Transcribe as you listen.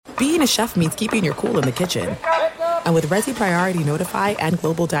being a chef means keeping your cool in the kitchen. And with Resi Priority Notify and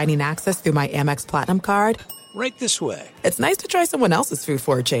Global Dining Access through my Amex Platinum card, right this way. It's nice to try someone else's food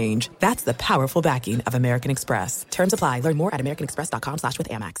for a change. That's the powerful backing of American Express. Terms apply. Learn more at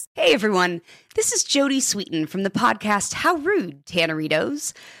americanexpress.com/withAmex. Hey, everyone. This is Jody Sweeten from the podcast How Rude,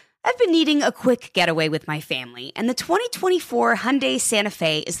 Tanneritos. I've been needing a quick getaway with my family, and the 2024 Hyundai Santa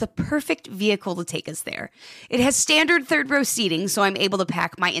Fe is the perfect vehicle to take us there. It has standard third-row seating, so I'm able to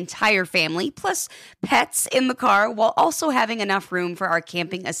pack my entire family, plus pets, in the car, while also having enough room for our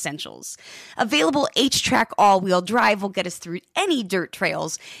camping essentials. Available H-Track all-wheel drive will get us through any dirt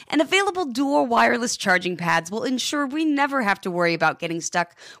trails, and available dual wireless charging pads will ensure we never have to worry about getting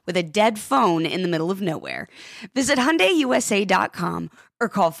stuck with a dead phone in the middle of nowhere. Visit HyundaiUSA.com or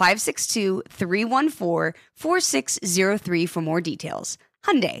call 562-314-4603 for more details.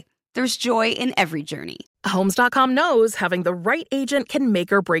 Hyundai, there's joy in every journey. Homes.com knows having the right agent can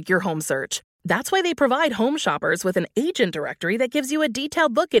make or break your home search. That's why they provide home shoppers with an agent directory that gives you a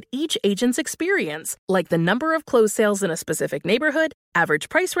detailed look at each agent's experience, like the number of closed sales in a specific neighborhood, average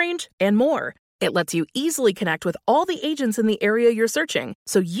price range, and more. It lets you easily connect with all the agents in the area you're searching,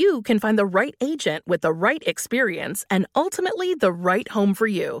 so you can find the right agent with the right experience and ultimately the right home for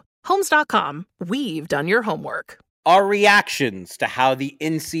you. Homes.com, we've done your homework. Our reactions to how the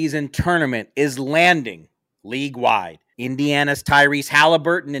in-season tournament is landing league-wide. Indiana's Tyrese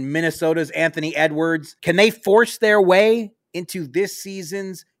Halliburton and Minnesota's Anthony Edwards. Can they force their way into this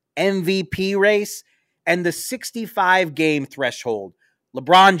season's MVP race and the 65-game threshold?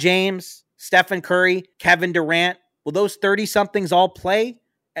 LeBron James, Stephen Curry, Kevin Durant, will those 30-somethings all play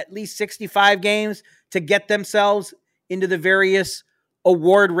at least 65 games to get themselves into the various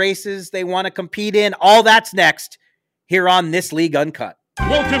award races they want to compete in? All that's next here on This League Uncut.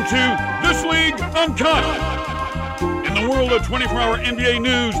 Welcome to This League Uncut. In the world of 24-hour NBA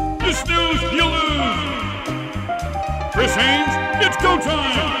news, you snooze, you lose. Chris Haynes, it's go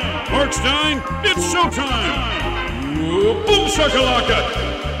time. Mark Stein, it's showtime. Boom shakalaka.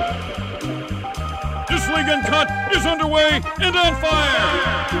 This League Uncut is underway and on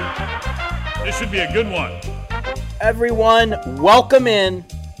fire. This should be a good one. Everyone, welcome in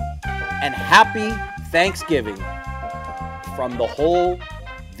and happy Thanksgiving from the whole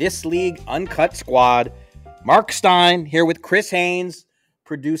This League Uncut squad. Mark Stein here with Chris Haynes,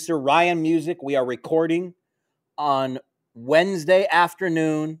 producer Ryan Music. We are recording on Wednesday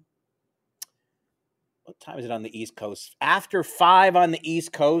afternoon. What time is it on the East Coast? After 5 on the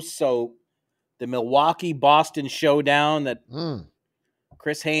East Coast, so the Milwaukee-Boston showdown that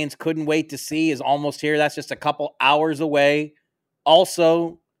Chris Haynes couldn't wait to see is almost here. That's just a couple hours away.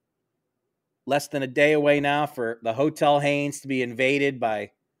 Also, less than a day away now for the Hotel Haynes to be invaded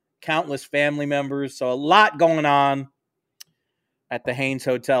by countless family members. So a lot going on at the Haynes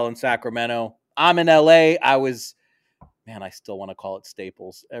Hotel in Sacramento. I'm in LA. I still want to call it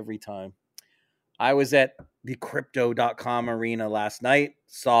Staples every time. I was at the Crypto.com arena last night,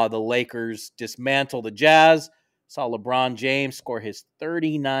 saw the Lakers dismantle the Jazz, saw LeBron James score his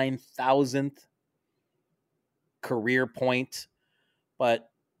 39,000th career point. But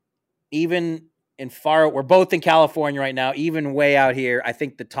even we're both in California right now, even way out here, I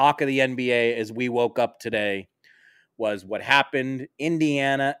think the talk of the NBA as we woke up today was what happened.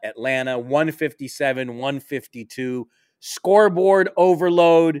 Indiana, Atlanta, 157-152, scoreboard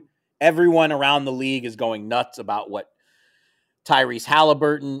overload. Everyone around the league is going nuts about what Tyrese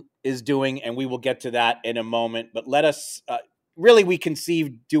Halliburton is doing, and we will get to that in a moment. But let us, we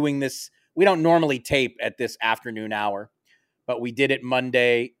conceived doing this. We don't normally tape at this afternoon hour, but we did it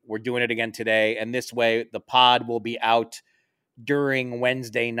Monday. We're doing it again today, and this way the pod will be out during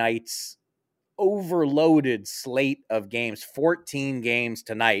Wednesday night's overloaded slate of games, 14 games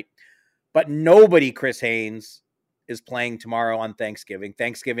tonight. But nobody, Chris Haynes, is playing tomorrow on Thanksgiving.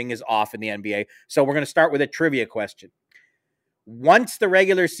 Thanksgiving is off in the NBA. So we're going to start with a trivia question. Once the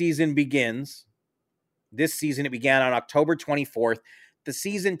regular season begins, this season it began on October 24th. The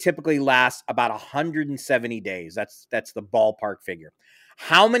season typically lasts about 170 days. That's the ballpark figure.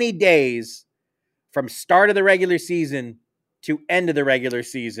 How many days from start of the regular season to end of the regular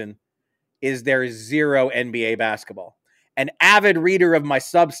season is there zero NBA basketball? An avid reader of my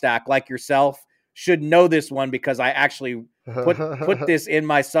Substack like yourself should know this one because I actually put this in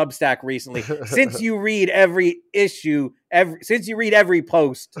my Substack recently. Since you read every issue, since you read every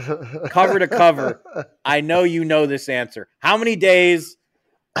post, cover to cover, I know you know this answer. How many days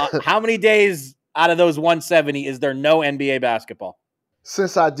out of those 170 is there no NBA basketball?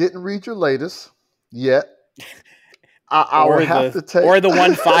 Since I didn't read your latest yet, I would have to take, or the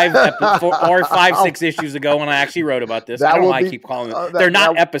 5-6 issues ago when I actually wrote about this. I don't know why I keep calling them. They're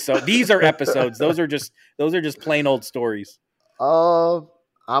not episodes. These are episodes. Those are just plain old stories. I'm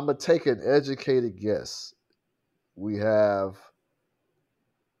gonna take an educated guess. We have.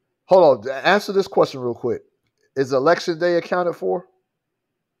 Hold on. Answer this question real quick. Is Election Day accounted for?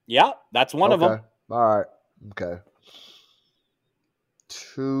 Yeah, that's one of them. All right. Okay.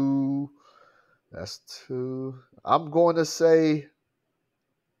 2. That's 2. I'm going to say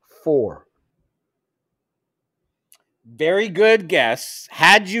 4. Very good guess.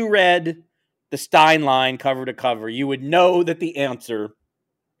 Had you read the Stein line cover to cover, you would know that the answer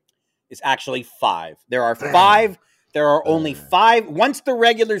is actually 5. There are 5. There are only 5. Once the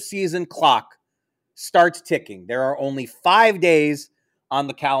regular season clock starts ticking, there are only 5 days on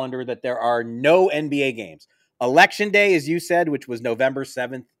the calendar that there are no NBA games. Election Day, as you said, which was November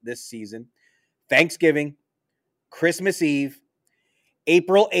 7th this season. Thanksgiving, Christmas Eve,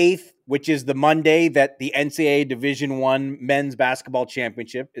 April 8th, which is the Monday that the NCAA Division I Men's Basketball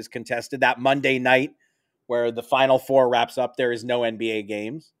Championship is contested. That Monday night where the Final Four wraps up, there is no NBA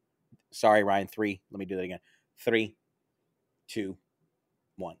games. Sorry, Ryan, 3. Let me do that again. 3, 2,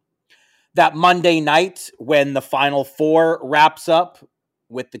 1. That Monday night when the Final Four wraps up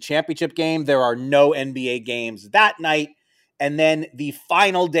with the championship game, there are no NBA games that night. And then the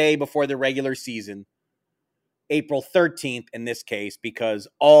final day before the regular season, April 13th in this case, because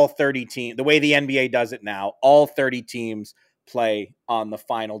all 30 teams, the way the NBA does it now, all 30 teams play on the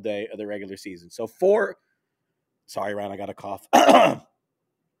final day of the regular season. So 4, sorry, Ryan, I got a cough.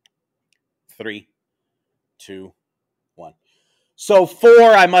 3, 2, 1. So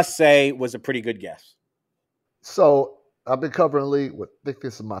 4, I must say, was a pretty good guess. So I've been covering the league. I think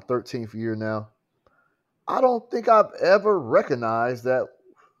this is my 13th year now. I don't think I've ever recognized that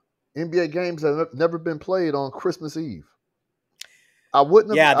NBA games have never been played on Christmas Eve. I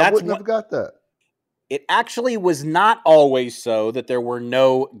wouldn't have got that. It actually was not always so that there were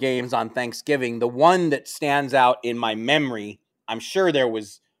no games on Thanksgiving. The one that stands out in my memory, I'm sure there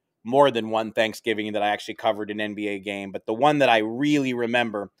was more than one Thanksgiving that I actually covered an NBA game, but the one that I really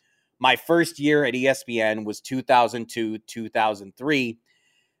remember, my first year at ESPN was 2002, 2003.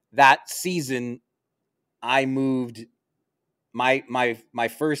 That season, I moved my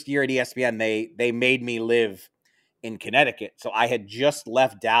first year at ESPN. They made me live in Connecticut. So I had just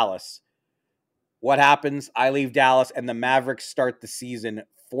left Dallas. What happens? I leave Dallas and the Mavericks start the season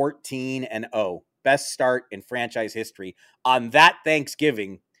 14-0. Best start in franchise history. On that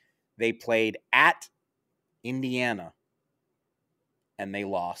Thanksgiving, they played at Indiana and they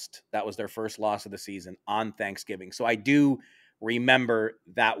lost. That was their first loss of the season on Thanksgiving. So I do remember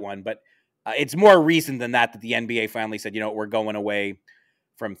that one, but it's more recent than that the NBA finally said, we're going away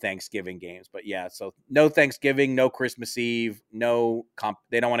from Thanksgiving games. But yeah, so no Thanksgiving, no Christmas Eve, no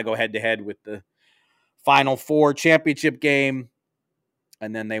they don't want to go head to head with the Final Four championship game.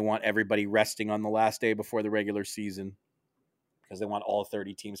 And then they want everybody resting on the last day before the regular season because they want all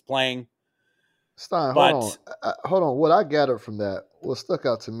 30 teams playing. Stein, hold on. What I gathered from that, what stuck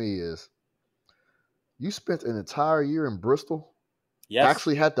out to me is you spent an entire year in Bristol. Yes.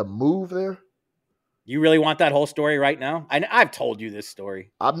 Actually had to move there. You really want that whole story right now? I've told you this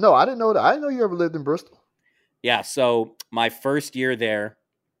story. No, I didn't know that. I didn't know you ever lived in Bristol. Yeah. So my first year there,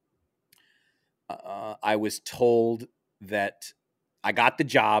 I was told that I got the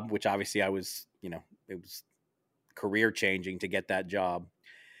job, which obviously I was, it was career changing to get that job.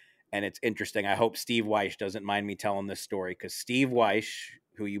 And it's interesting. I hope Steve Weish doesn't mind me telling this story because Steve Weish,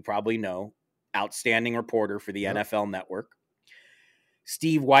 who you probably know, outstanding reporter for the NFL Network.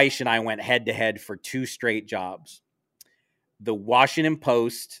 Steve Weish and I went head to head for 2 straight jobs. The Washington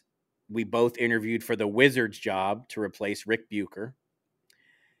Post, we both interviewed for the Wizards job to replace Rick Bucher.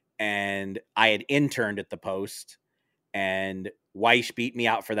 And I had interned at the Post, and Weish beat me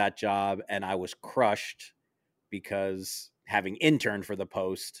out for that job, and I was crushed because having interned for the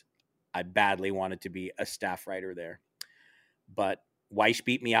Post, I badly wanted to be a staff writer there. But Weish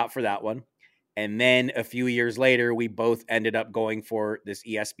beat me out for that one. And then a few years later, we both ended up going for this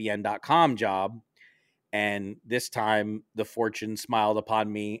ESPN.com job. And this time the fortune smiled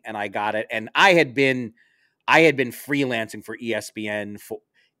upon me and I got it. And I had been freelancing for ESPN.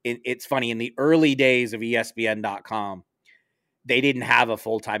 It's funny, in the early days of ESPN.com, they didn't have a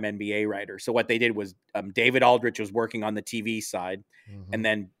full-time NBA writer. So what they did was David Aldrich was working on the TV side. Mm-hmm. And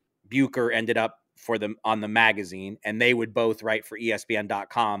then Bucher ended up on the magazine, and they would both write for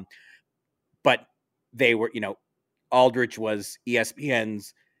ESPN.com. But they were, Aldrich was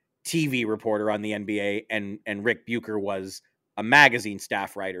ESPN's TV reporter on the NBA, and Rick Bucher was a magazine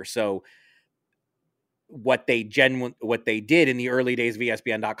staff writer. So what they did in the early days of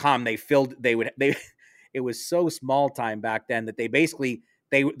ESPN.com, it was so small time back then that they basically,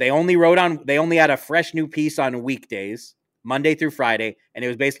 they only had a fresh new piece on weekdays, Monday through Friday. And it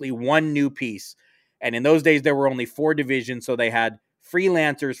was basically one new piece. And in those days, there were only 4 divisions. So they had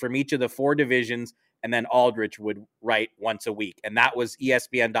freelancers from each of the 4 divisions. And then Aldrich would write once a week. And that was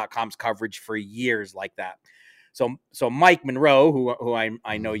ESPN.com's coverage for years like that. So Mike Monroe, who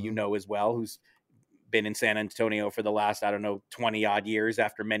I know you know as well, who's been in San Antonio for the last, 20 odd years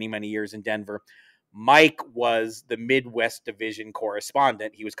after many, many years in Denver. Mike was the Midwest Division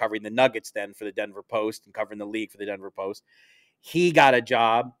correspondent. He was covering the Nuggets then for the Denver Post and covering the league for the Denver Post. He got a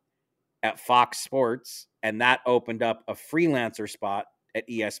job at Fox Sports, and that opened up a freelancer spot at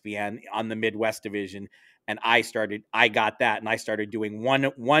ESPN on the Midwest Division. And I got that, and I started doing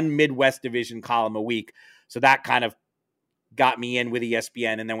one Midwest Division column a week. So that kind of got me in with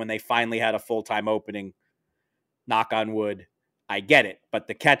ESPN. And then when they finally had a full-time opening, knock on wood, I get it. But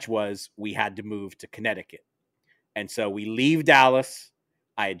the catch was we had to move to Connecticut. And so we leave Dallas.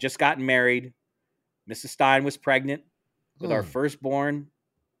 I had just gotten married. Mrs. Stein was pregnant with our firstborn,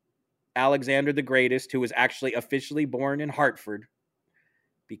 Alexander the Greatest, who was actually officially born in Hartford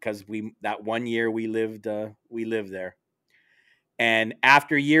because that 1 year we lived there. And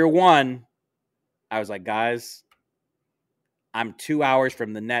after year 1, I was like, guys, I'm 2 hours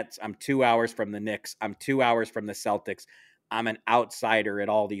from the Nets. I'm 2 hours from the Knicks. I'm 2 hours from the Celtics. I'm an outsider at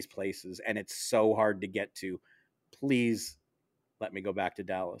all these places, and it's so hard to get to. Please let me go back to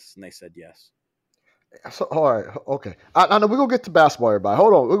Dallas. And they said yes. So, all right. Okay. I know we're going to get to basketball, everybody.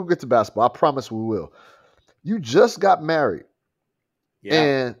 Hold on. We're going to get to basketball. I promise we will. You just got married. Yeah.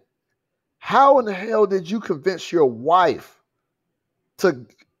 And how in the hell did you convince your wife to,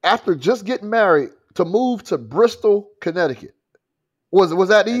 after just getting married, to move to Bristol, Connecticut? Was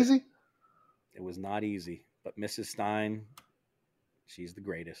that easy? It was not easy. But Mrs. Stein, she's the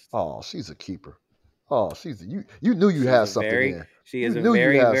greatest. Oh, she's a keeper. Oh, you knew you had something there. She is a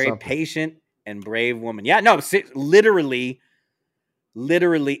very, very patient and brave woman. Yeah, no, literally,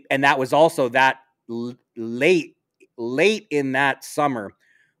 and that was also that late in that summer,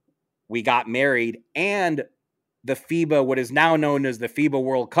 we got married, and the FIBA, what is now known as the FIBA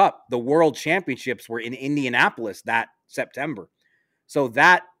World Cup, the World Championships were in Indianapolis that September. So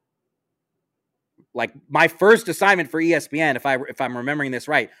that, like, my first assignment for ESPN, if I'm remembering this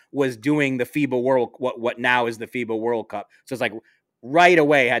right, was doing the FIBA World, what now is the FIBA World Cup. So it's like right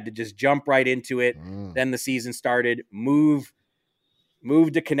away, had to just jump right into it. Then the season started, moved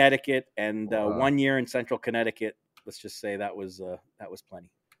to Connecticut, and 1 year in Central Connecticut. Let's just say that was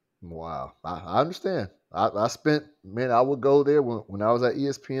plenty. Wow, I understand. I spent, I would go there when I was at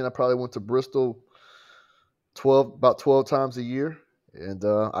ESPN. I probably went to Bristol about 12 times a year. And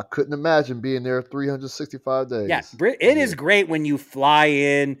I couldn't imagine being there 365 days. Yeah, it is great when you fly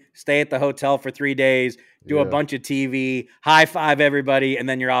in, stay at the hotel for 3 days, do a bunch of TV, high five everybody, and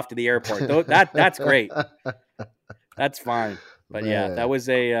then you're off to the airport. That's great. That's fine. But man, yeah, that was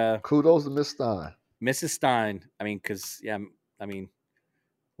a kudos to Miss Stein. Mrs. Stein.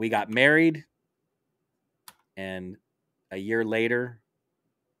 We got married, and a year later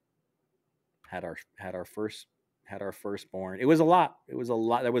had our firstborn. It was a lot. There was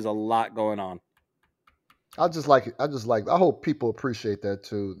a lot going on. I hope people appreciate that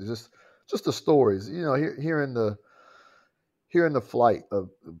too. Just the stories, hearing the flight of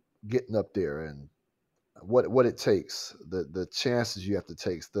getting up there and what it takes, the chances you have to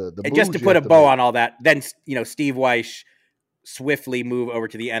take, the and just to put a bow on all that. Then Steve Weish swiftly moved over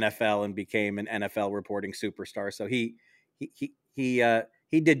to the NFL and became an NFL reporting superstar. So he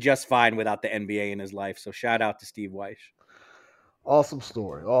did just fine without the NBA in his life. So shout out to Steve Weish. Awesome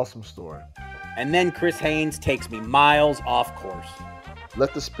story. And then Chris Haynes takes me miles off course.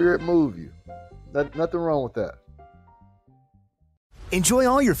 Let the spirit move you. Nothing wrong with that. Enjoy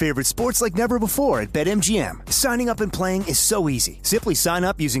all your favorite sports like never before at BetMGM. Signing up and playing is so easy. Simply sign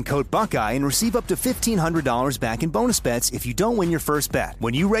up using code Buckeye and receive up to $1,500 back in bonus bets if you don't win your first bet.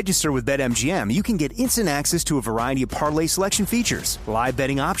 When you register with BetMGM, you can get instant access to a variety of parlay selection features, live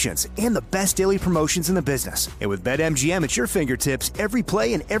betting options, and the best daily promotions in the business. And with BetMGM at your fingertips, every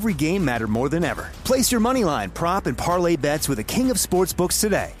play and every game matter more than ever. Place your moneyline, prop, and parlay bets with the king of sportsbooks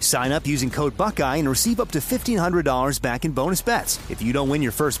today. Sign up using code Buckeye and receive up to $1,500 back in bonus bets if you don't win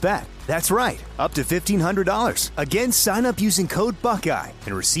your first bet. That's right, up to $1,500. Again, sign up using code Buckeye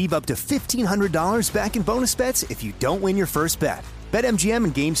and receive up to $1,500 back in bonus bets if you don't win your first bet. BetMGM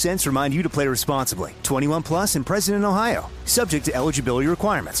and GameSense remind you to play responsibly. 21 plus and present in Ohio. Subject to eligibility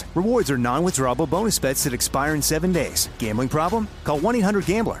requirements. Rewards are non-withdrawable bonus bets that expire in 7 days. Gambling problem? Call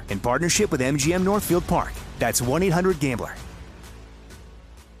 1-800-GAMBLER in partnership with MGM Northfield Park. That's 1-800-GAMBLER.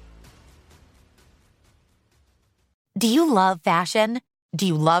 Do you love fashion? Do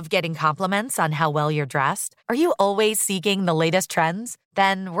you love getting compliments on how well you're dressed? Are you always seeking the latest trends?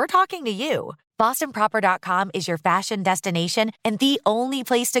 Then we're talking to you. BostonProper.com is your fashion destination and the only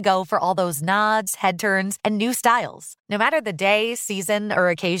place to go for all those nods, head turns, and new styles. No matter the day, season, or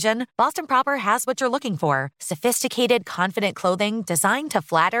occasion, Boston Proper has what you're looking for. Sophisticated, confident clothing designed to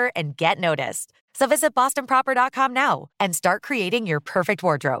flatter and get noticed. So visit BostonProper.com now and start creating your perfect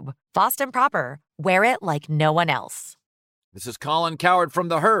wardrobe. Boston Proper. Wear it like no one else. This is Colin Cowherd from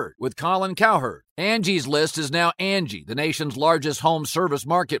The Herd with Colin Cowherd. Angie's List is now Angie, the nation's largest home service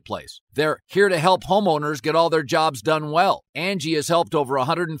marketplace. They're here to help homeowners get all their jobs done well. Angie has helped over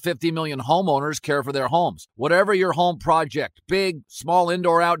 150 million homeowners care for their homes. Whatever your home project, big, small,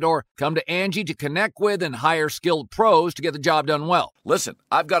 indoor, outdoor, come to Angie to connect with and hire skilled pros to get the job done well. Listen,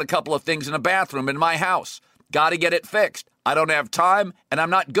 I've got a couple of things in a bathroom in my house. Got to get it fixed. I don't have time, and I'm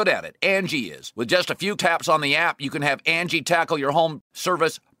not good at it. Angie is. With just a few taps on the app, you can have Angie tackle your home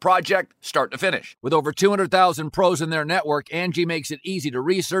service project start to finish. With over 200,000 pros in their network, Angie makes it easy to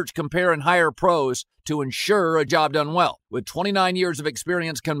research, compare, and hire pros to ensure a job done well. With 29 years of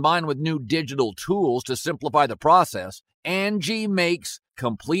experience combined with new digital tools to simplify the process, Angie makes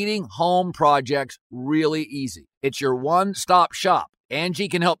completing home projects really easy. It's your one-stop shop. Angie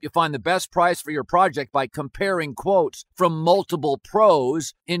can help you find the best price for your project by comparing quotes from multiple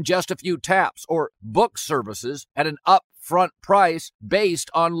pros in just a few taps, or book services at an upfront price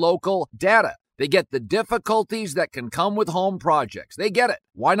based on local data. They get the difficulties that can come with home projects. They get it.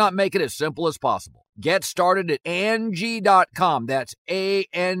 Why not make it as simple as possible? Get started at Angie.com. That's ANGI.com,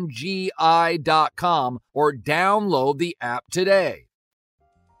 or download the app today.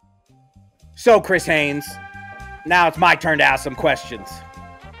 So, Chris Haynes, now it's my turn to ask some questions.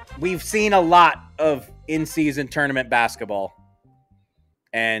 We've seen a lot of in-season tournament basketball.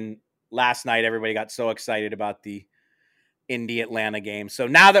 And last night, everybody got so excited about the Indy-Atlanta game. So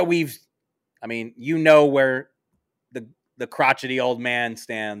now that you know where the crotchety old man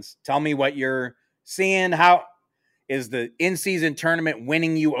stands. Tell me what you're seeing. How is the in-season tournament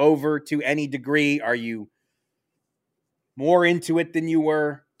winning you over to any degree? Are you more into it than you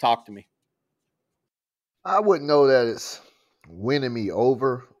were? Talk to me. I wouldn't know that it's winning me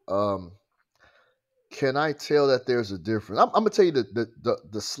over. Can I tell that there's a difference? I'm going to tell you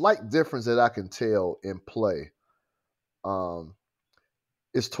the slight difference that I can tell in play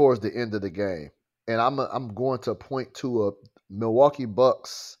is towards the end of the game. And I'm going to point to a Milwaukee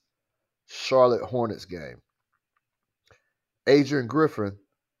Bucks Charlotte Hornets game. Adrian Griffin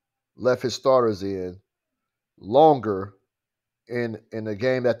left his starters in longer in a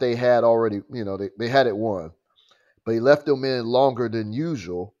game that they had already, they had it won. But he left them in longer than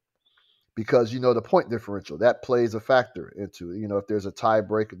usual because, the point differential, that plays a factor into it. If there's a tie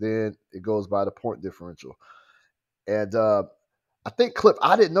break, then it goes by the point differential. And I think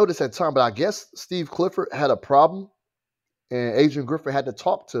I didn't notice at the time, but I guess Steve Clifford had a problem, and Adrian Griffin had to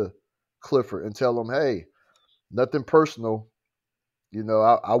talk to Clifford and tell him, hey, nothing personal.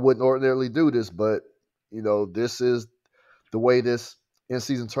 I wouldn't ordinarily do this, but, this is the way this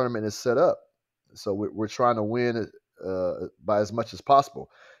in-season tournament is set up. So we're trying to win by as much as possible.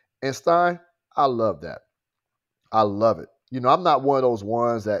 And Stein, I love that. I love it. I'm not one of those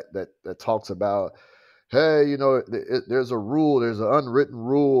ones that talks about, hey, there's a rule, there's an unwritten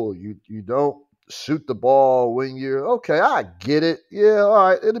rule. You don't shoot the ball when you're, okay, I get it. Yeah, all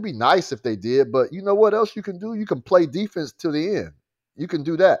right, it'd be nice if they did, but you know what else you can do? You can play defense to the end. You can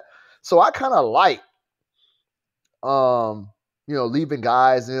do that. So I kind of like leaving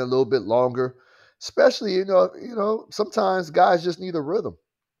guys in a little bit longer, especially, sometimes guys just need a rhythm,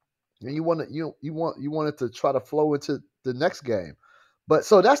 and you want it to try to flow into the next game. But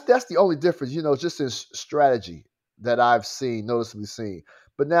so that's the only difference, just in strategy that I've noticeably seen.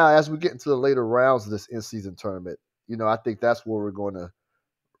 But now as we get into the later rounds of this in-season tournament, I think that's where we're going to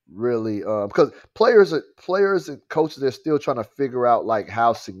really, because players and coaches, they're still trying to figure out like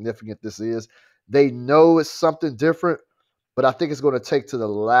how significant this is. They know it's something different, but I think it's going to take to the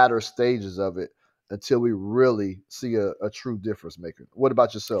latter stages of it until we really see a true difference maker. What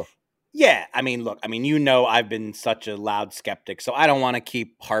about yourself? Yeah, look, I've been such a loud skeptic, so I don't want to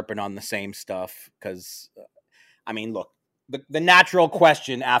keep harping on the same stuff because, look, the natural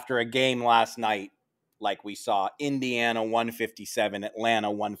question after a game last night, like we saw, Indiana 157, Atlanta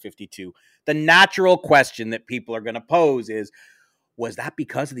 152, the natural question that people are going to pose is, Was that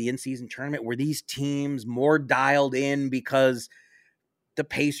because of the in-season tournament? Were these teams more dialed in because the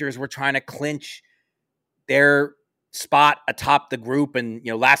Pacers were trying to clinch their spot atop the group? And,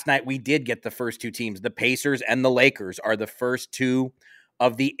 last night we did get the first two teams. The Pacers and the Lakers are the first two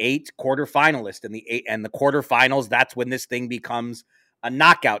of the 8 quarterfinalists. And the quarterfinals, that's when this thing becomes a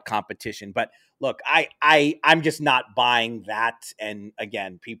knockout competition. But look, I'm just not buying that. And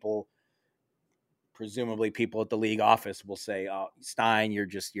again, presumably people at the league office will say, "Oh, Stein, you're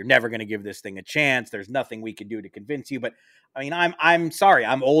never going to give this thing a chance. There's nothing we can do to convince you." But I mean, I'm sorry.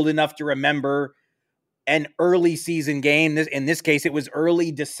 I'm old enough to remember an early season game. In this case, it was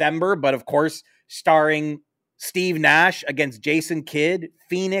early December, but of course, starring Steve Nash against Jason Kidd,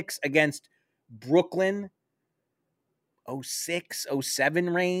 Phoenix against Brooklyn, 06, 07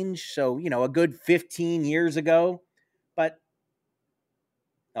 range. So, a good 15 years ago. But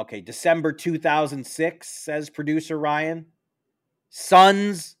okay, December 2006, says producer Ryan.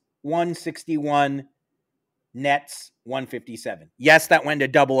 Suns 161, Nets 157. Yes, that went to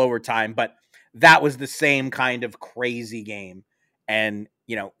double overtime, but that was the same kind of crazy game. And,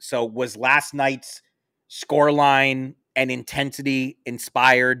 so was last night's scoreline and intensity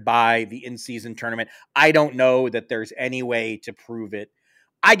inspired by the in-season tournament? I don't know that there's any way to prove it.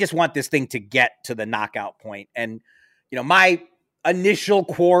 I just want this thing to get to the knockout point. And, my initial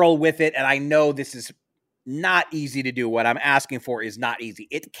quarrel with it, and I know this is not easy to do. What I'm asking for is not easy.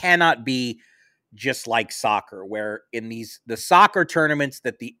 It cannot be just like soccer, where in the soccer tournaments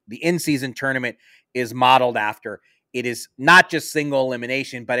that the in-season tournament is modeled after, it is not just single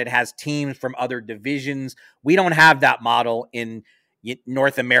elimination, but it has teams from other divisions. We don't have that model in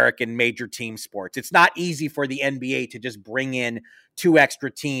North American major team sports. It's not easy for the NBA to just bring in 2 extra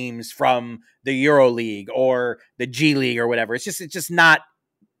teams from the EuroLeague or the G League or whatever. It's just not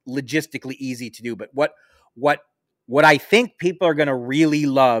logistically easy to do. But what I think people are going to really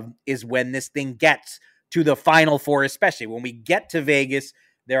love is when this thing gets to the Final Four, especially when we get to Vegas.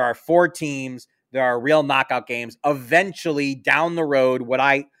 There are 4 teams. There are real knockout games. Eventually, down the road, what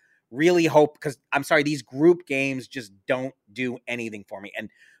I really hope, because I'm sorry, these group games just don't do anything for me. And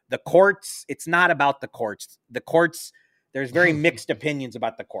the courts, it's not about the courts. The courts, there's very mixed opinions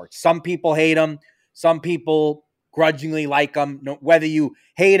about the courts. Some people hate them. Some people grudgingly like them. Whether you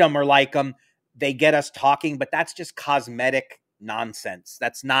hate them or like them, they get us talking, but that's just cosmetic nonsense.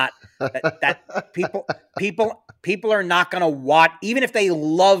 That's not that people are not going to watch, even if they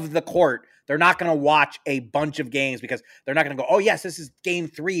love the court. They're not going to watch a bunch of games because they're not going to go, "Oh yes, this is game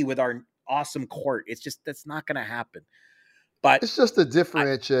 3 with our awesome court." That's not going to happen. But it's just to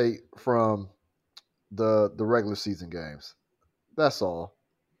differentiate from the regular season games. That's all.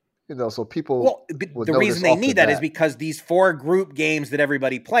 So people. Well, the reason they need that is because these 4 group games that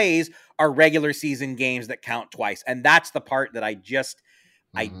everybody plays are regular season games that count twice, and that's the part that I just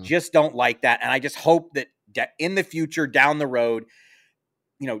don't like that, and I just hope that in the future, down the road,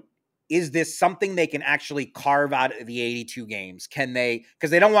 is this something they can actually carve out of the 82 games? Can they? Because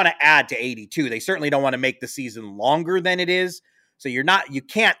they don't want to add to 82. They certainly don't want to make the season longer than it is. So you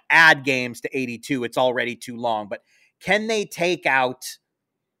can't add games to 82. It's already too long. But can they take out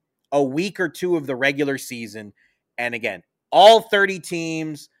a week or 2 of the regular season? And again, all 30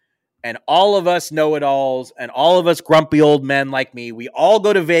 teams and all of us know-it-alls and all of us grumpy old men like me, we all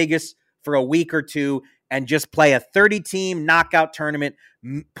go to Vegas for a week or 2 and just play a 30-team knockout tournament,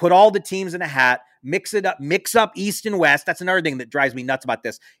 put all the teams in a hat, mix up East and West. That's another thing that drives me nuts about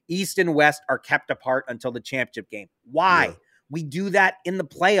this. East and West are kept apart until the championship game. Why? Yeah. We do that in the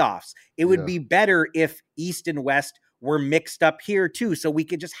playoffs. It would be better if East and West were mixed up here too, so we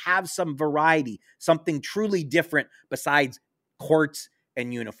could just have some variety, something truly different besides courts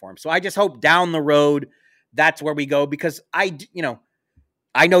and uniforms. So I just hope down the road that's where we go, because I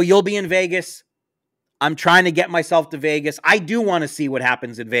know you'll be in Vegas. I'm trying to get myself to Vegas. I do want to see what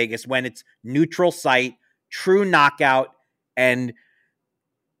happens in Vegas when it's neutral site, true knockout. And,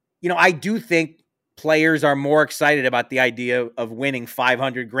 I do think players are more excited about the idea of winning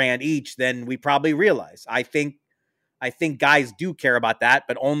 $500,000 each than we probably realize. I think guys do care about that,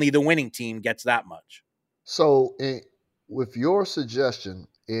 but only the winning team gets that much. So with your suggestion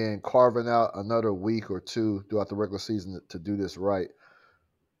in carving out another week or 2 throughout the regular season to do this right,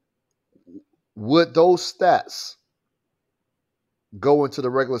 would those stats go into the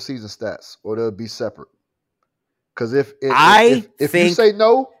regular season stats, or they'll be separate? Because if you say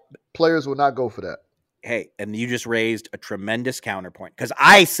no, players will not go for that. Hey, and you just raised a tremendous counterpoint, because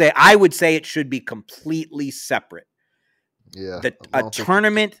I would say it should be completely separate. Yeah, a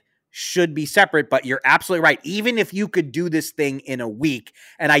tournament should be separate, but you're absolutely right. Even if you could do this thing in a week,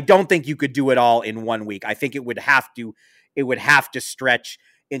 and I don't think you could do it all in 1 week. I think it would have to it would have to stretch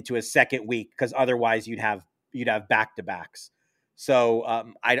into a second week because otherwise you'd have back-to-backs.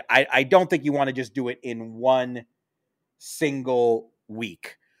 So I don't think you want to just do it in one single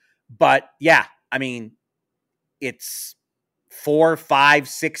week. But yeah, I mean, it's 4, 5,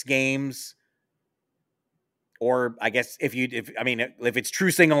 6 games. Or I guess if it's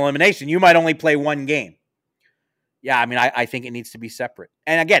true single elimination, you might only play one game. Yeah, I mean, I think it needs to be separate.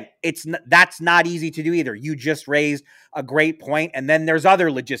 And again, that's not easy to do either. You just raised a great point, and then there's other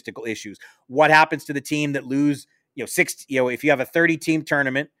logistical issues. What happens to the team that lose, if you have a 30-team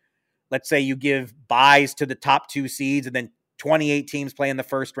tournament, let's say you give buys to the top 2 seeds, and then 28 teams play in the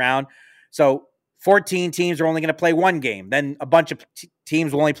first round. So 14 teams are only going to play one game. Then a bunch of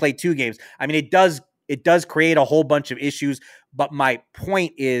teams will only play 2 games. I mean, it does create a whole bunch of issues. But my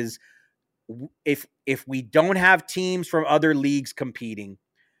point is, if we don't have teams from other leagues competing,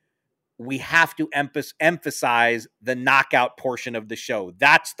 we have to emphasize the knockout portion of the show.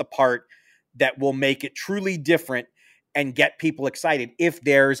 That's the part that will make it truly different and get people excited. If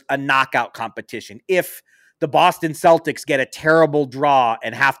there's a knockout competition, if the Boston Celtics get a terrible draw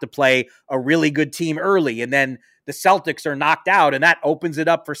and have to play a really good team early, and then the Celtics are knocked out and that opens it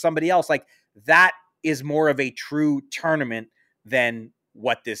up for somebody else, like that is more of a true tournament than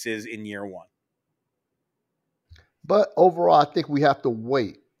what this is in year one. But overall, I think we have to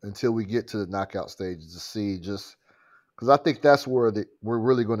wait until we get to the knockout stages to see, just because I think that's where we're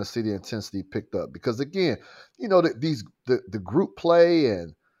really going to see the intensity picked up. Because again, the group play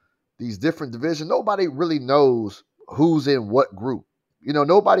and these different divisions, nobody really knows who's in what group.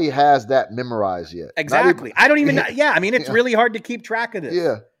 Nobody has that memorized yet. Exactly. I don't even know. Yeah, I mean, it's really hard to keep track of this.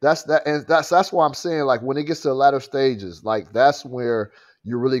 Yeah, that's why I'm saying, like, when it gets to the latter stages, like, that's where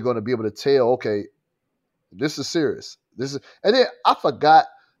you're really going to be able to tell, okay, this is serious. And then I forgot,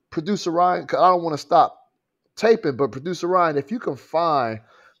 Producer Ryan, because I don't want to stop taping, but Producer Ryan, if you can find,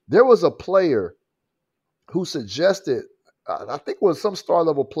 there was a player who suggested, I think it was some star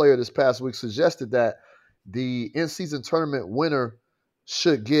level player this past week, suggested that the in-season tournament winner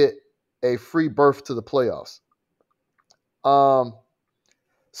should get a free berth to the playoffs.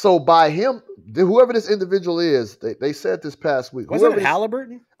 So by him, whoever this individual is, they said this past week. Wasn't it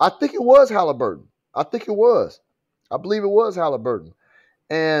Halliburton? I think it was Halliburton. I believe it was Halliburton.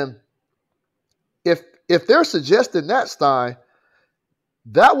 And if they're suggesting that, Stein,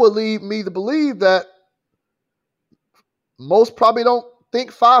 that would lead me to believe that most probably don't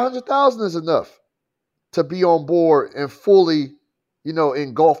think 500,000 is enough to be on board and fully,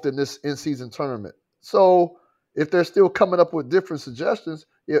 engulfed in this in-season tournament. So if they're still coming up with different suggestions,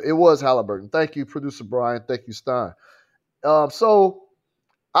 it was Halliburton. Thank you, Producer Brian. Thank you, Stein. So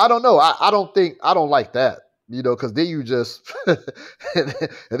I don't know. I don't like that, because then you just and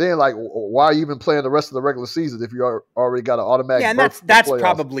then, like, why are you even playing the rest of the regular season if you already got an automatic? Yeah, and that's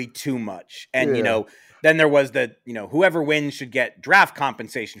probably too much. And then there was whoever wins should get draft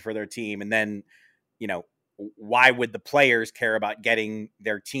compensation for their team, and then why would the players care about getting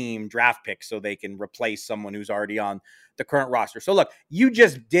their team draft picks so they can replace someone who's already on the current roster? So look, you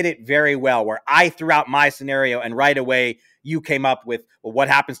just did it very well, where I threw out my scenario and right away you came up with, well, what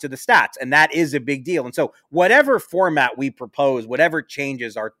happens to the stats? And that is a big deal. And so whatever format we propose, whatever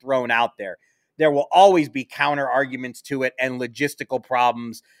changes are thrown out there, there will always be counter arguments to it and logistical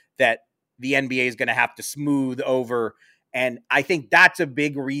problems that the NBA is going to have to smooth over. And I think that's a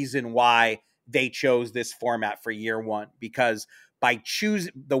big reason why they chose this format for year one, because by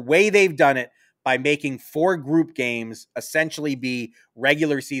choosing the way they've done it, by making 4 group games essentially be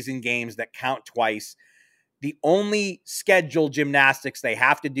regular season games that count twice, the only schedule gymnastics they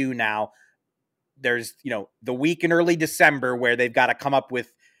have to do now, there's, the week in early December where they've got to come up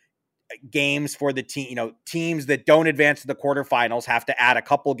with games for the team, teams that don't advance to the quarterfinals have to add a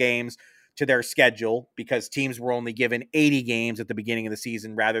couple games to their schedule because teams were only given 80 games at the beginning of the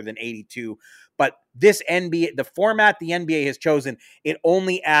season rather than 82. But this the format the NBA has chosen, it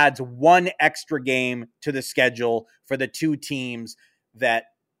only adds 1 extra game to the schedule for the 2 teams that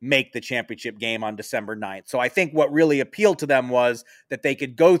make the championship game on December 9th. So I think what really appealed to them was that they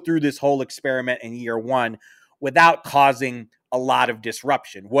could go through this whole experiment in year one without causing a lot of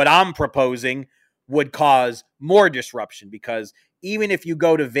disruption. What I'm proposing would cause more disruption, because even if you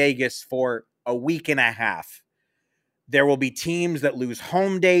go to Vegas for a week and a half, there will be teams that lose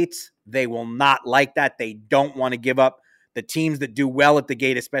home dates. They will not like that. They don't want to give up. The teams that do well at the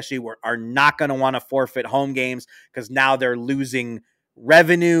gate, especially, are not going to want to forfeit home games because now they're losing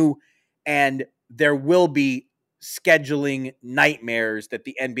revenue, and there will be scheduling nightmares that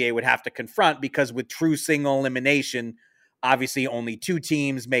the NBA would have to confront, because with true single elimination, obviously only 2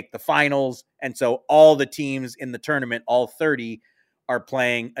 teams make the finals. And so all the teams in the tournament, all 30, are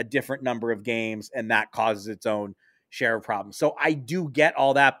playing a different number of games, and that causes its own share of problems. So I do get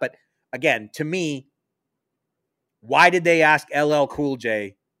all that. But again, to me, why did they ask LL Cool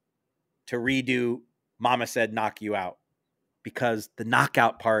J to redo Mama Said Knock You Out? Because the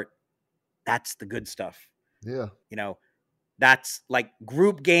knockout part, that's the good stuff. Yeah. That's like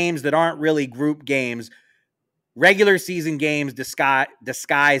group games that aren't really group games. Regular season games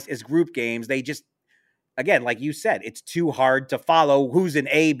disguised as group games. They just, again, like you said, it's too hard to follow who's in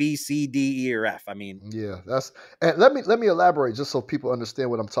A, B, C, D, E, or F. I mean, yeah, and let me elaborate just so people understand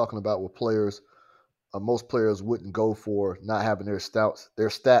what I'm talking about with players. Most players wouldn't go for not having their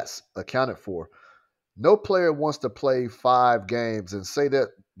stats accounted for. No player wants to play 5 games and say that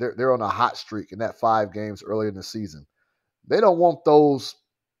they're on a hot streak in that 5 games early in the season. They don't want those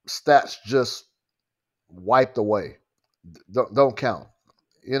stats just wiped away. Don't count.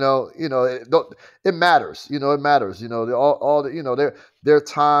 It matters. It matters. All the, their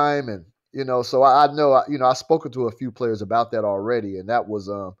time, and so I know. I've spoken to a few players about that already, and that was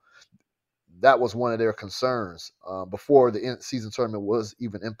one of their concerns before the season tournament was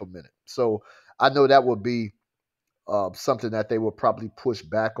even implemented. So I know that would be something that they will probably push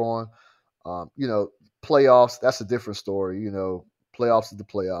back on. Playoffs, that's a different story. Playoffs is the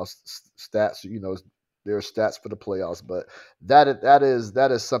playoffs. Stats, there are stats for the playoffs, but that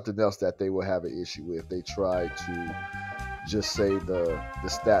is something else that they will have an issue with if they try to just say the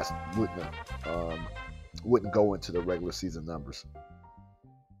stats wouldn't go into the regular season numbers.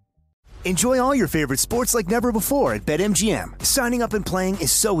 Enjoy all your favorite sports like never before at BetMGM. Signing up and playing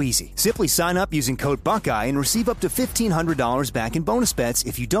is so easy. Simply sign up using code Buckeye and receive up to $1,500 back in bonus bets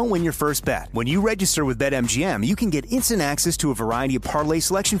if you don't win your first bet. When you register with BetMGM, you can get instant access to a variety of parlay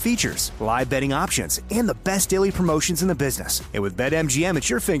selection features, live betting options, and the best daily promotions in the business. And with BetMGM at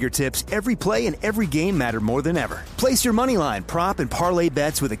your fingertips, every play and every game matter more than ever. Place your moneyline, prop, and parlay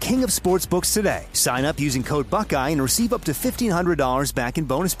bets with the king of sportsbooks today. Sign up using code Buckeye and receive up to $1,500 back in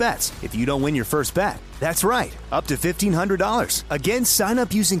bonus bets if you don't win your first bet. That's right, up to $1,500. Again, sign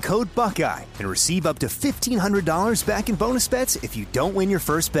up using code Buckeye and receive up to $1,500 back in bonus bets if you don't win your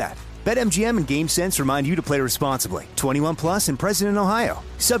first bet. BetMGM and GameSense remind you to play responsibly. 21 plus and present in Ohio.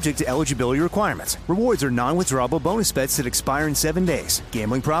 Subject to eligibility requirements. Rewards are non-withdrawable bonus bets that expire in 7 days.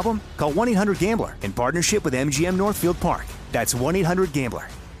 Gambling problem? Call 1-800-GAMBLER in partnership with MGM Northfield Park. That's 1-800-GAMBLER.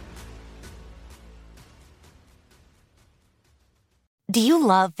 Do you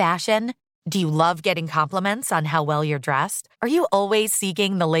love fashion? Do you love getting compliments on how well you're dressed? Are you always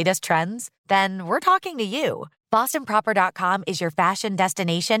seeking the latest trends? Then we're talking to you. BostonProper.com is your fashion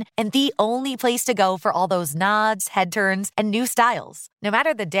destination and the only place to go for all those nods, head turns, and new styles. No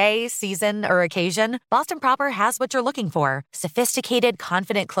matter the day, season, or occasion, Boston Proper has what you're looking for. Sophisticated,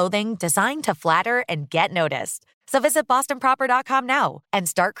 confident clothing designed to flatter and get noticed. So visit BostonProper.com now and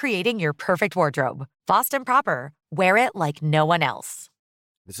start creating your perfect wardrobe. Boston Proper. Wear it like no one else.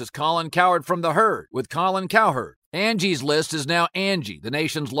 This is Colin Cowherd from The Herd with Colin Cowherd. Angie's List is now Angie, the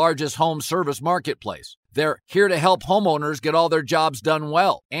nation's largest home service marketplace. They're here to help homeowners get all their jobs done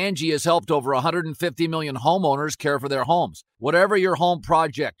well. Angie has helped over 150 million homeowners care for their homes. Whatever your home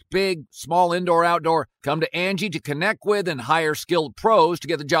project, big, small, indoor, outdoor, come to Angie to connect with and hire skilled pros to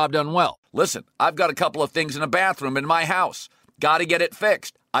get the job done well. Listen, I've got a couple of things in a bathroom in my house. Got to get it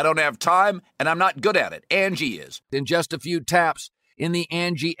fixed. I don't have time, and I'm not good at it. Angie is. In just a few taps in the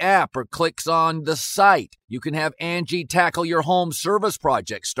Angie app or clicks on the site, you can have Angie tackle your home service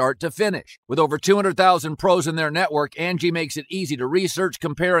project start to finish. With over 200,000 pros in their network, Angie makes it easy to research,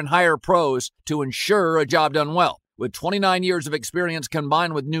 compare, and hire pros to ensure a job done well. With 29 years of experience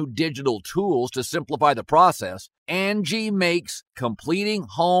combined with new digital tools to simplify the process, Angie makes completing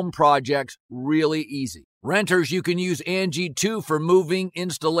home projects really easy. Renters, you can use Angie too for moving,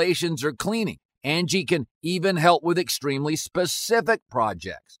 installations, or cleaning. Angie can even help with extremely specific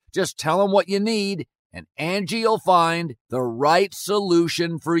projects. Just tell them what you need, and Angie will find the right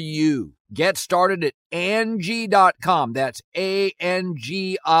solution for you. Get started at Angie.com. That's ANGI.com,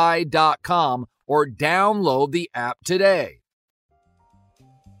 or download the app today.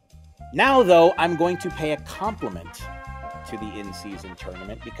 Now, though, I'm going to pay a compliment to the in-season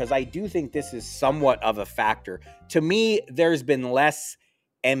tournament because I do think this is somewhat of a factor. To me, there's been less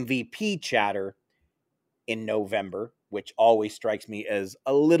MVP chatter in November, which always strikes me as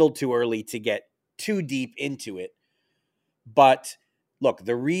a little too early to get too deep into it. But look,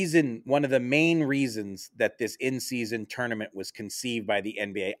 one of the main reasons that this in-season tournament was conceived by the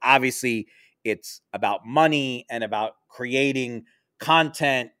NBA, obviously it's about money and about creating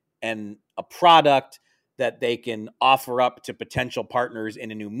content and a product that they can offer up to potential partners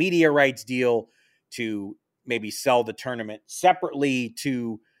in a new media rights deal, to maybe sell the tournament separately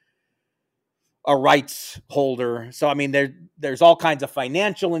to a rights holder. So, I mean, there's all kinds of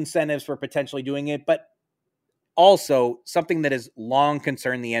financial incentives for potentially doing it, but also something that has long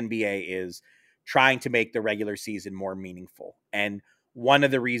concerned the NBA is trying to make the regular season more meaningful. And one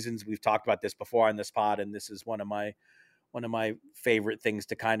of the reasons, we've talked about this before on this pod, and this is one of my favorite things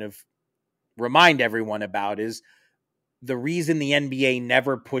to kind of remind everyone about, is the reason the NBA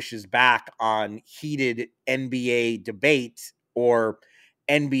never pushes back on heated NBA debate, or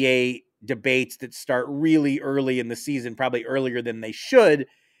NBA debates that start really early in the season, probably earlier than they should.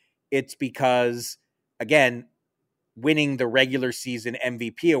 It's because, again, winning the regular season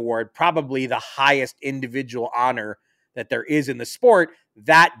MVP award, probably the highest individual honor that there is in the sport,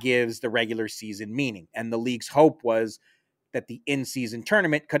 that gives the regular season meaning. And the league's hope was that the in-season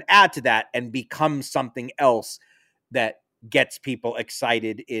tournament could add to that and become something else that gets people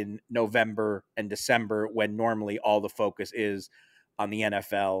excited in November and December, when normally all the focus is on the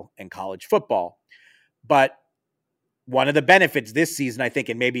NFL and college football. But one of the benefits this season, I think,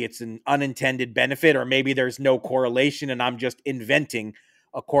 and maybe it's an unintended benefit, or maybe there's no correlation and I'm just inventing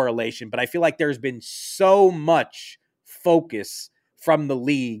a correlation, but I feel like there's been so much focus from the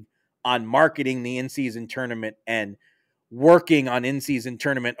league on marketing the in-season tournament and working on in-season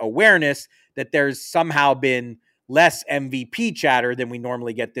tournament awareness that there's somehow been less MVP chatter than we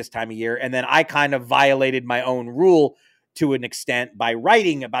normally get this time of year. And then I kind of violated my own rule to an extent by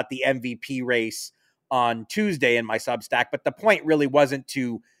writing about the MVP race on Tuesday in my Substack. But the point really wasn't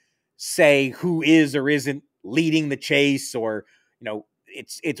to say who is or isn't leading the chase, or,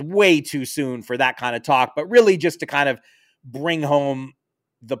 it's way too soon for that kind of talk, but really just to kind of bring home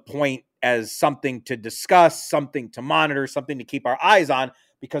the point as something to discuss, something to monitor, something to keep our eyes on.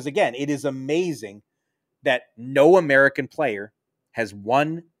 Because again, it is amazing that no American player has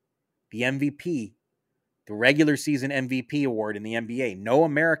won the MVP, the regular season MVP award in the NBA. No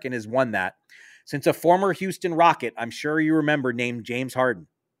American has won that since a former Houston Rocket, I'm sure you remember, named James Harden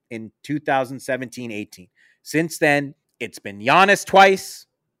in 2017-18. Since then, it's been Giannis twice.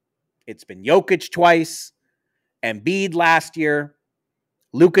 It's been Jokic twice. Embiid last year.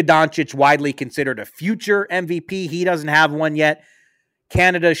 Luka Doncic, widely considered a future MVP. He doesn't have one yet.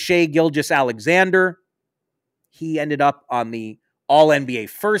 Canada's Shai Gilgeous-Alexander. He ended up on the All-NBA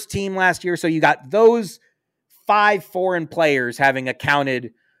first team last year. So you got those 5 foreign players having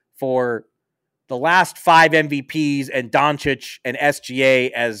accounted for the last 5 MVPs, and Doncic and SGA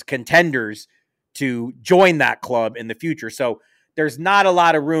as contenders to join that club in the future. So there's not a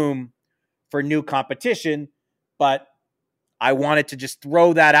lot of room for new competition, but I wanted to just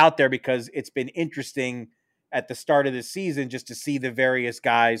throw that out there because it's been interesting at the start of the season just to see the various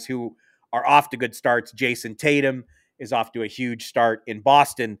guys who are off to good starts. Jason Tatum is off to a huge start in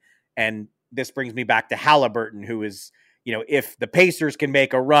Boston. And this brings me back to Halliburton, who is, if the Pacers can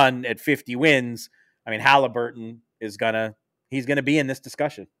make a run at 50 wins, I mean, Halliburton he's going to be in this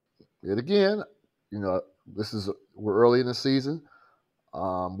discussion. Yet again, we're early in the season.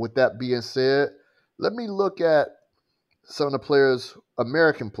 With that being said, let me look at some of the players,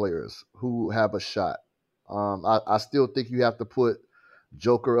 American players, who have a shot. I still think you have to put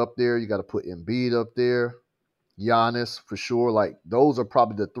Joker up there. You got to put Embiid up there. Giannis, for sure. Like, those are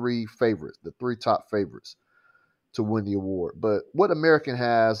probably the 3 favorites, the 3 top favorites to win the award. But what American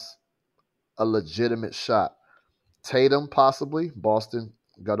has a legitimate shot? Tatum, possibly. Boston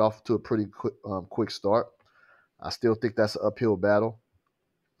got off to a pretty quick start. I still think that's an uphill battle.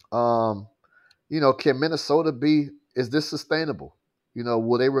 Can Minnesota is this sustainable?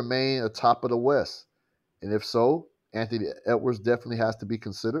 Will they remain atop of the West? And if so, Anthony Edwards definitely has to be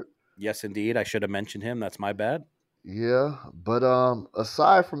considered. Yes, indeed. I should have mentioned him. That's my bad. Yeah, but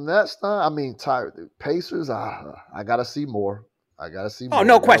aside from that stuff, Pacers, I got to see more. Oh,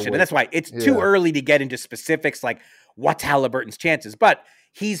 no question. And that's why it's too early to get into specifics like what's Halliburton's chances. But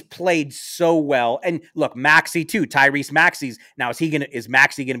he's played so well. And look, Maxey too. Tyrese Maxey's now is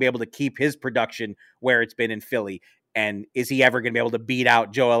Maxey going to be able to keep his production where it's been in Philly? And is he ever going to be able to beat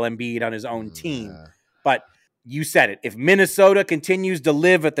out Joel Embiid on his own team? But you said it. If Minnesota continues to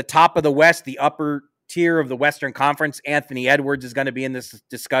live at the top of the West, the upper tier of the Western Conference, Anthony Edwards is going to be in this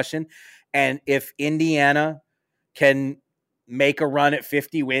discussion. And if Indiana can make a run at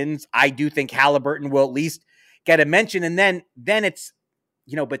 50 wins, I do think Halliburton will at least get a mention. And then it's,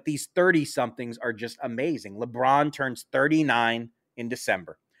 but these 30-somethings are just amazing. LeBron turns 39 in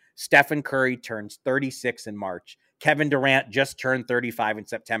December. Stephen Curry turns 36 in March. Kevin Durant just turned 35 in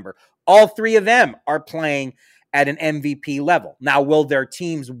September. All 3 of them are playing at an MVP level. Now, will their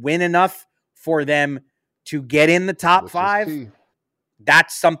teams win enough for them to get in the top Which is 5, key.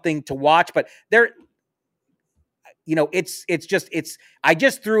 that's something to watch. But there, I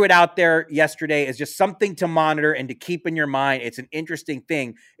just threw it out there yesterday as just something to monitor and to keep in your mind. It's an interesting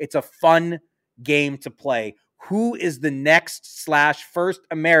thing. It's a fun game to play. Who is the next / first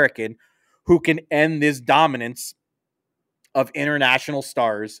American who can end this dominance of international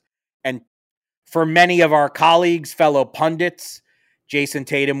stars? And for many of our colleagues, fellow pundits, Jason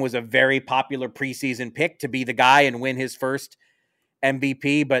Tatum was a very popular preseason pick to be the guy and win his first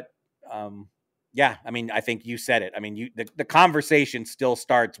MVP. But yeah, I mean, I think you said it. I mean, the conversation still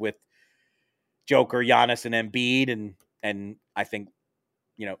starts with Joker, Giannis, and Embiid, and I think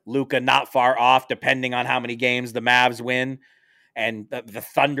Luka not far off, depending on how many games the Mavs win. And the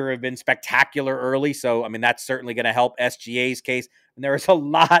Thunder have been spectacular early, so I mean that's certainly going to help SGA's case. And there is a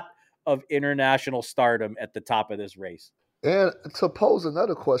lot of international stardom at the top of this race. And to pose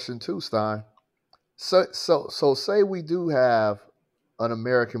another question too, Stein. So say we do have an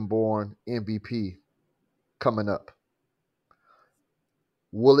American-born MVP coming up.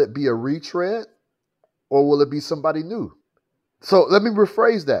 Will it be a retread or will it be somebody new? So let me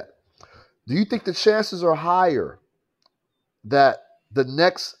rephrase that. Do you think the chances are higher that the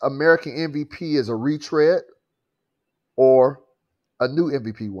next American MVP is a retread or a new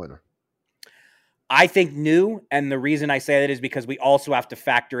MVP winner? I think new, and the reason I say that is because we also have to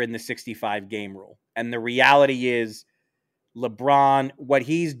factor in the 65-game rule. And the reality is LeBron, what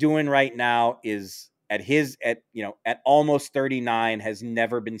he's doing right now is at almost 39 has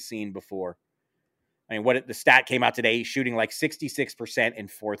never been seen before. I mean, the stat came out today, he's shooting like 66% in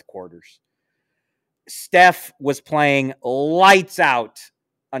fourth quarters. Steph was playing lights out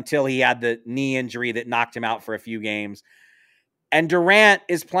until he had the knee injury that knocked him out for a few games. And Durant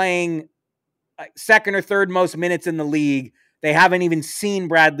is playing second or third most minutes in the league. They haven't even seen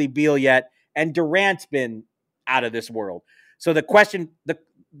Bradley Beal yet, and Durant's been out of this world. So the question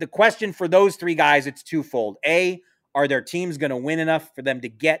for those three guys, it's twofold. A, are their teams going to win enough for them to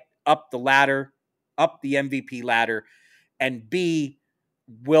get up the ladder, up the MVP ladder? And B,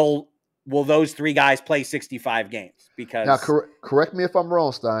 will those three guys play 65 games? Because now, correct me if I'm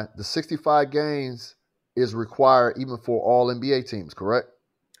wrong, Stein. The 65 games is required even for all NBA teams, correct?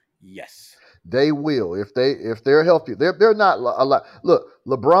 Yes. They will if they're healthy. They're not a lot. Look,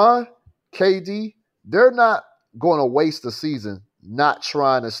 LeBron, KD, they're not going to waste the season not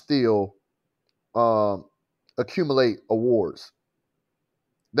trying to still accumulate awards.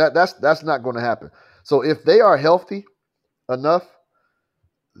 That's not going to happen. So if they are healthy enough,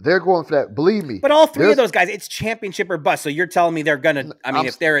 they're going for that. Believe me. But all three of those guys, it's championship or bust. So you're telling me they're gonna? I mean,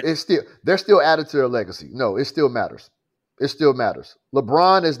 they're still added to their legacy. No, it still matters. It still matters.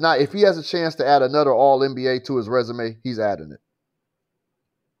 LeBron is not. If he has a chance to add another All NBA to his resume, he's adding it.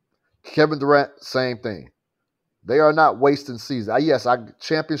 Kevin Durant, same thing. They are not wasting season. Yes,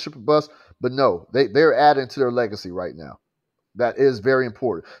 championship or bust, but no, they're adding to their legacy right now. That is very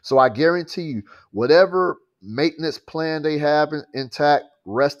important. So I guarantee you, whatever maintenance plan they have intact,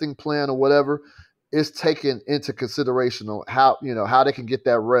 resting plan or whatever, is taken into consideration on how they can get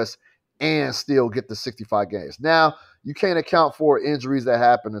that rest and still get the 65 games. Now, you can't account for injuries that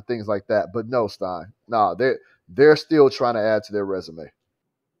happen and things like that. But no, Stein. No, they're still trying to add to their resume.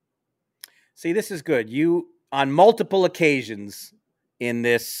 See, this is good. You, on multiple occasions in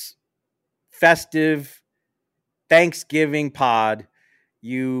this festive Thanksgiving pod,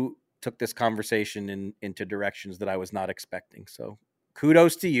 you took this conversation into directions that I was not expecting. So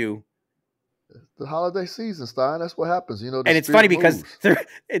kudos to you. The holiday season, Stein. That's what happens. And it's funny because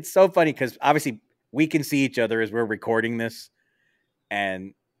it's so funny because obviously we can see each other as we're recording this,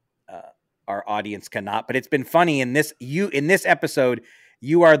 and our audience cannot. But it's been funny in this episode.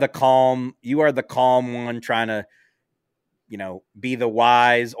 You are the calm one trying to, be the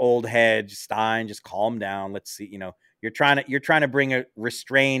wise old head. Stein, just calm down. Let's see. You're trying to bring a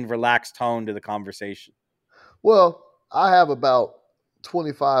restrained, relaxed tone to the conversation. Well, I have about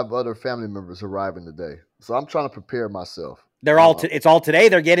 25 other family members arriving today, so I'm trying to prepare myself. It's all today.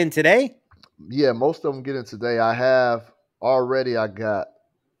 They're getting today. Yeah, most of them get in today. I got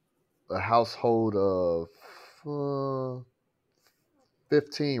a household of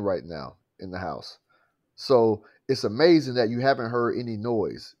 15 right now in the house. So it's amazing that you haven't heard any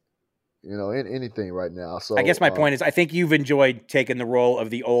noise, anything right now. So I guess my point is I think you've enjoyed taking the role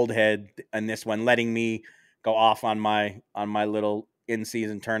of the old head in this one, letting me go off on my little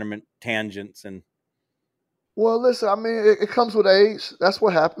in-season tournament tangents. And well, listen, I mean, it comes with age. That's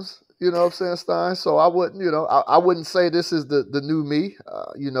what happens. You know what I'm saying, Stein? So I wouldn't, I wouldn't say this is the new me.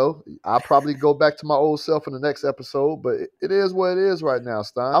 I'll probably go back to my old self in the next episode, but it is what it is right now,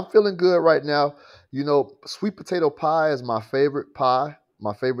 Stein. I'm feeling good right now. Sweet potato pie is my favorite pie,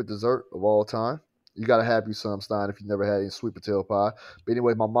 my favorite dessert of all time. You got to have you some, Stein, if you never had any sweet potato pie. But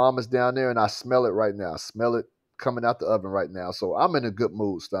anyway, my mom is down there, and I smell it right now. I smell it coming out the oven right now. So I'm in a good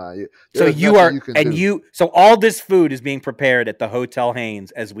mood, Stein. So so all this food is being prepared at the Hotel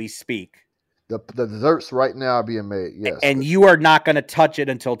Haynes as we speak. The desserts right now are being made, yes. And you are not going to touch it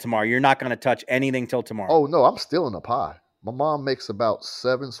until tomorrow. You're not going to touch anything till tomorrow. Oh, no, I'm stealing a pie. My mom makes about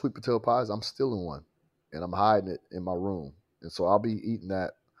 7 sweet potato pies. I'm stealing one, and I'm hiding it in my room. And so I'll be eating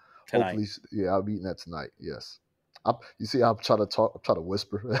that tonight. Hopefully, I'll be eating that tonight, yes. You see, I'm trying to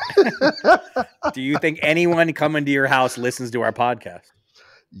whisper. Do you think anyone coming to your house listens to our podcast?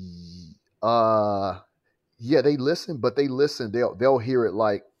 Yeah, they listen, but they'll hear it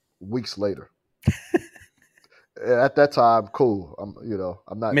like weeks later. At that time, cool.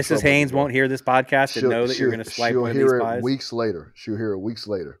 I'm not. Mrs. Haynes won't hear this podcast and know that you're going to swipe one of these pies. She'll hear it weeks later. She'll hear it weeks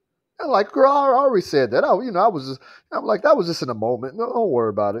later. And I'm like, girl, I already said that. I'm like, that was just in a moment. No, don't worry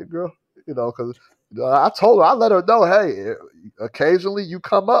about it, girl. Because I told her, I let her know, hey, occasionally you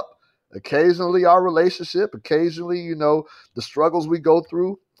come up. Occasionally our relationship. Occasionally, the struggles we go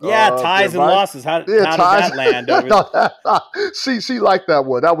through. Yeah, ties and losses. How does that land? She liked that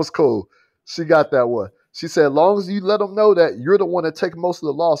one. That was cool. She got that one. She said, as long as you let them know that you're the one that take most of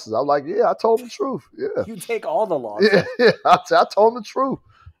the losses. I'm like, yeah, I told them the truth. Yeah. You take all the losses. Yeah, I told them the truth.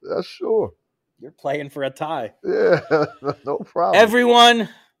 That's sure. You're playing for a tie. Yeah, no problem. Everyone,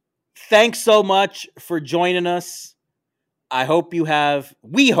 thanks so much for joining us. We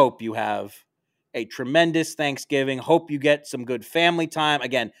hope you have a tremendous Thanksgiving. Hope you get some good family time.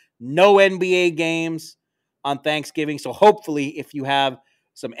 Again, no NBA games on Thanksgiving. So hopefully if you have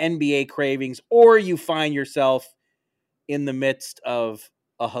some NBA cravings or you find yourself in the midst of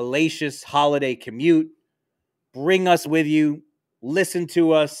a hellacious holiday commute, bring us with you. Listen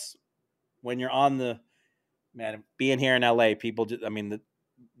to us when you're on being here in LA. People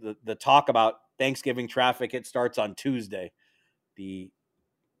the talk about Thanksgiving traffic, it starts on Tuesday. The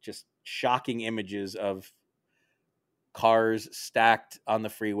just shocking images of cars stacked on the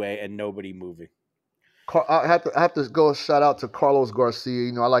freeway and nobody moving. I have to go shout out to Carlos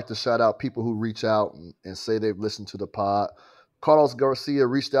Garcia. I like to shout out people who reach out and say they've listened to the pod. Carlos Garcia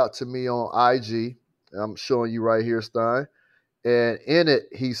reached out to me on IG. I'm showing you right here, Stein. And in it,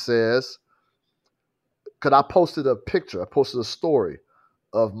 he says, because I posted a story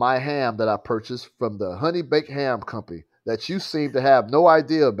of my ham that I purchased from the Honey Baked Ham Company that you seem to have no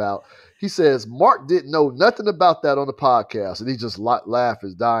idea about. He says, Mark didn't know nothing about that on the podcast. And he just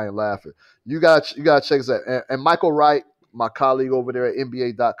dying laughing. You got to check this out. And Michael Wright, my colleague over there at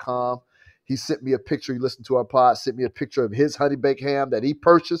NBA.com, he sent me a picture. He listened to our pod, sent me a picture of his Honey Baked Ham that he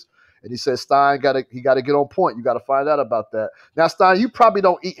purchased. And he said, Stein, he got to get on point. You got to find out about that. Now, Stein, you probably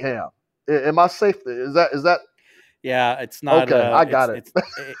don't eat ham. Am I safe? Is that? Yeah, it's not. Okay, I got it.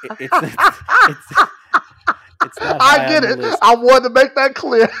 It's not. I get it. I wanted to make that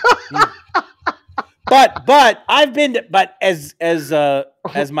clear. But I've been as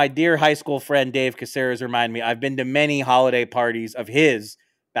my dear high school friend Dave Caceres reminded me, I've been to many holiday parties of his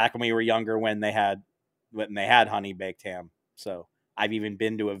back when we were younger when they had honey baked ham. So I've even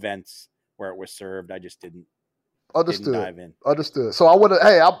been to events where it was served. I just didn't dive in. Understood. So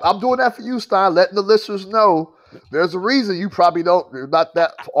I'm doing that for you, Stein, letting the listeners know there's a reason you probably you're not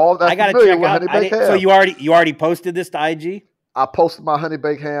that familiar with honey baked ham. So you already posted this to IG? I posted my honey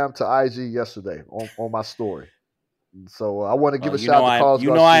baked ham to IG yesterday on my story. So I want to give a shout out to Carlos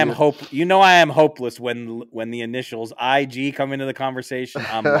Garcia. I am hopeless when the initials IG come into the conversation.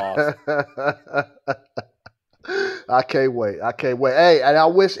 I'm lost. I can't wait. Hey, and I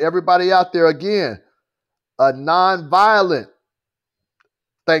wish everybody out there again a non-violent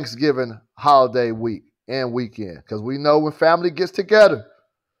Thanksgiving holiday week and weekend, because we know when family gets together,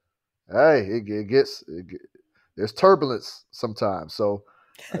 hey, there's turbulence sometimes. So,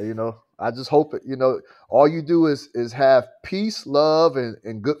 I just hope all you do is have peace, love,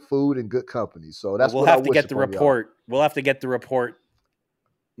 and good food and good company. So that's we'll what have to get the report. Y'all. We'll have to get the report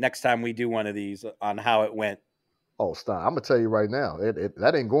next time we do one of these on how it went. Oh, Stein, I'm gonna tell you right now,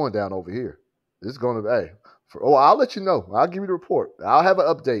 that ain't going down over here. It's going to I'll let you know. I'll give you the report. I'll have an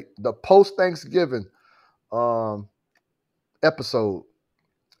update. The post-Thanksgiving episode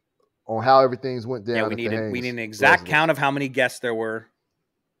on how everything's went down. Yeah, we need an exact count of how many guests there were.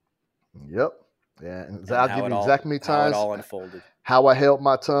 Yep. Yeah, and I'll give you exactly how many times. How it all unfolded. How I held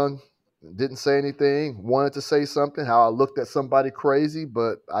my tongue didn't say anything, wanted to say something, how I looked at somebody crazy,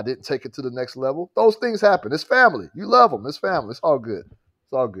 but I didn't take it to the next level. Those things happen. It's family. You love them. It's family. It's all good.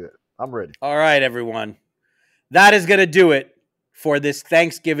 It's all good. I'm ready. All right, everyone. That is going to do it for this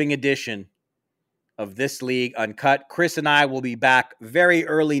Thanksgiving edition of This League Uncut. Chris and I will be back very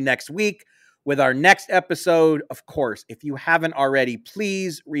early next week with our next episode. Of course, if you haven't already,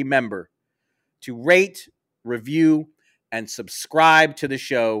 please remember to rate, review, and subscribe to the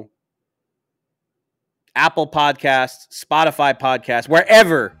show. Apple Podcasts, Spotify Podcasts,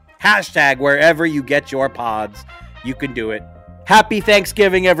 wherever you get your pods, you can do it. Happy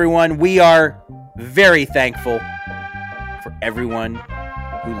Thanksgiving, everyone. We are very thankful for everyone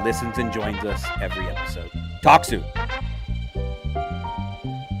who listens and joins us every episode. Talk soon.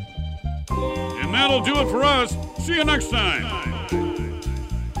 And that'll do it for us. See you next time.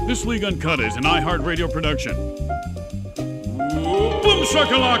 This League Uncut is an iHeartRadio production. Boom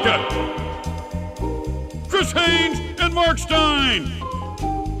shakalaka! Chris Haynes and Mark Stein.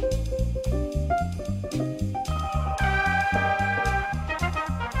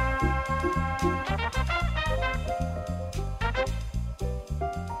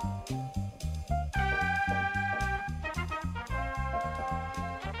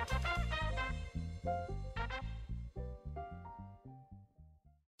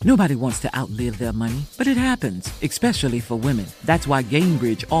 Nobody wants to outlive their money, but it happens, especially for women. That's why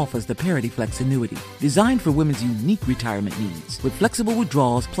Gainbridge offers the Parity Flex annuity, designed for women's unique retirement needs, with flexible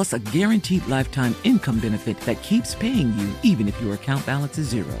withdrawals plus a guaranteed lifetime income benefit that keeps paying you even if your account balance is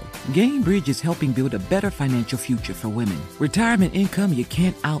zero. Gainbridge is helping build a better financial future for women. Retirement income you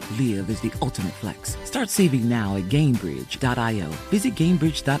can't outlive is the ultimate flex. Start saving now at Gainbridge.io. Visit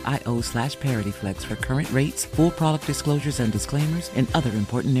Gainbridge.io/ParityFlex for current rates, full product disclosures and disclaimers, and other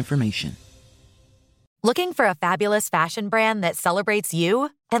important information. Looking for a fabulous fashion brand that celebrates you?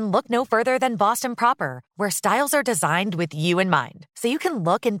 Then look no further than Boston Proper, where styles are designed with you in mind, so you can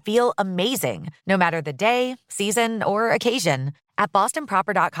look and feel amazing, no matter the day, season, or occasion. At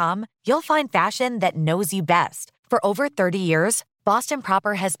BostonProper.com, you'll find fashion that knows you best. For over 30 years, Boston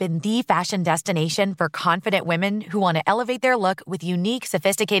Proper has been the fashion destination for confident women who want to elevate their look with unique,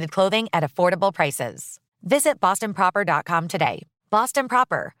 sophisticated clothing at affordable prices. Visit BostonProper.com today. Boston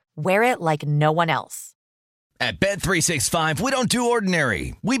Proper. Wear it like no one else. At Bet365, we don't do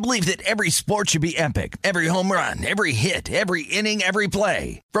ordinary. We believe that every sport should be epic. Every home run, every hit, every inning, every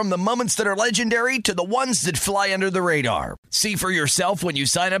play. From the moments that are legendary to the ones that fly under the radar. See for yourself when you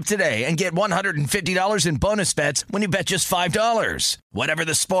sign up today and get $150 in bonus bets when you bet just $5. Whatever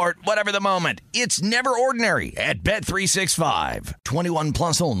the sport, whatever the moment, it's never ordinary at Bet365. 21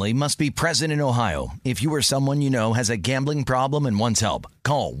 plus only. Must be present in Ohio. If you or someone you know has a gambling problem and wants help,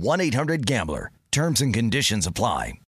 call 1-800-GAMBLER. Terms and conditions apply.